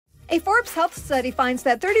A Forbes health study finds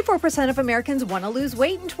that 34% of Americans want to lose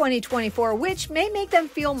weight in 2024, which may make them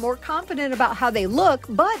feel more confident about how they look,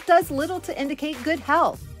 but does little to indicate good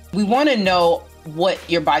health. We want to know what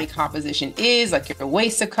your body composition is, like your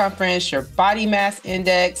waist circumference, your body mass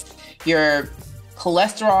index, your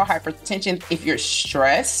cholesterol, hypertension, if you're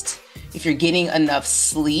stressed, if you're getting enough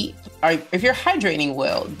sleep, or if you're hydrating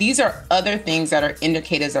well. These are other things that are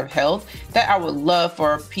indicators of health that I would love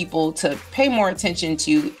for people to pay more attention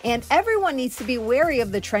to. And everyone needs to be wary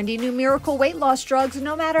of the trendy new miracle weight loss drugs,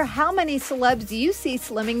 no matter how many celebs you see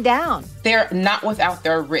slimming down. They're not without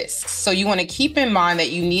their risks. So you want to keep in mind that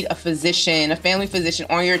you need a physician, a family physician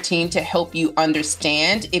on your team to help you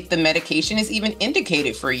understand if the medication is even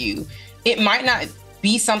indicated for you. It might not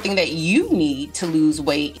be something that you need to lose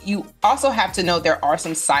weight. You also have to know there are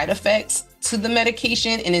some side effects to the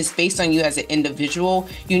medication, and it's based on you as an individual.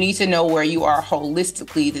 You need to know where you are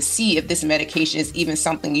holistically to see if this medication is even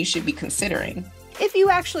something you should be considering. If you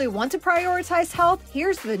actually want to prioritize health,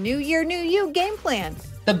 here's the New Year, New You game plan.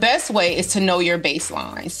 The best way is to know your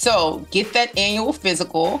baseline. So get that annual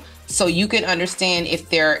physical so you can understand if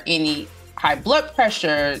there are any high blood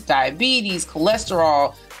pressure, diabetes,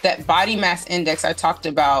 cholesterol, that body mass index I talked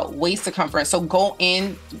about, waist circumference. So go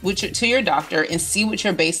in to your doctor and see what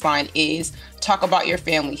your baseline is. Talk about your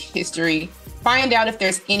family history. Find out if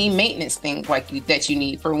there's any maintenance things that you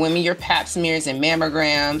need. For women, your pap smears and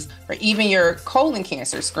mammograms, or even your colon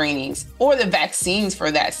cancer screenings, or the vaccines for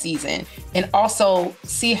that season. And also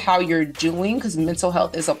see how you're doing, because mental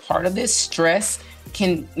health is a part of this. Stress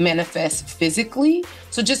can manifest physically.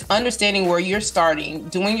 So just understanding where you're starting,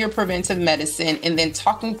 doing your preventive medicine, and then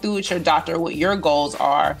talking through with your doctor what your goals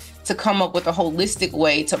are to come up with a holistic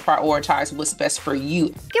way to prioritize what's best for you.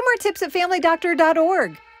 Get more tips at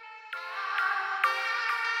familydoctor.org.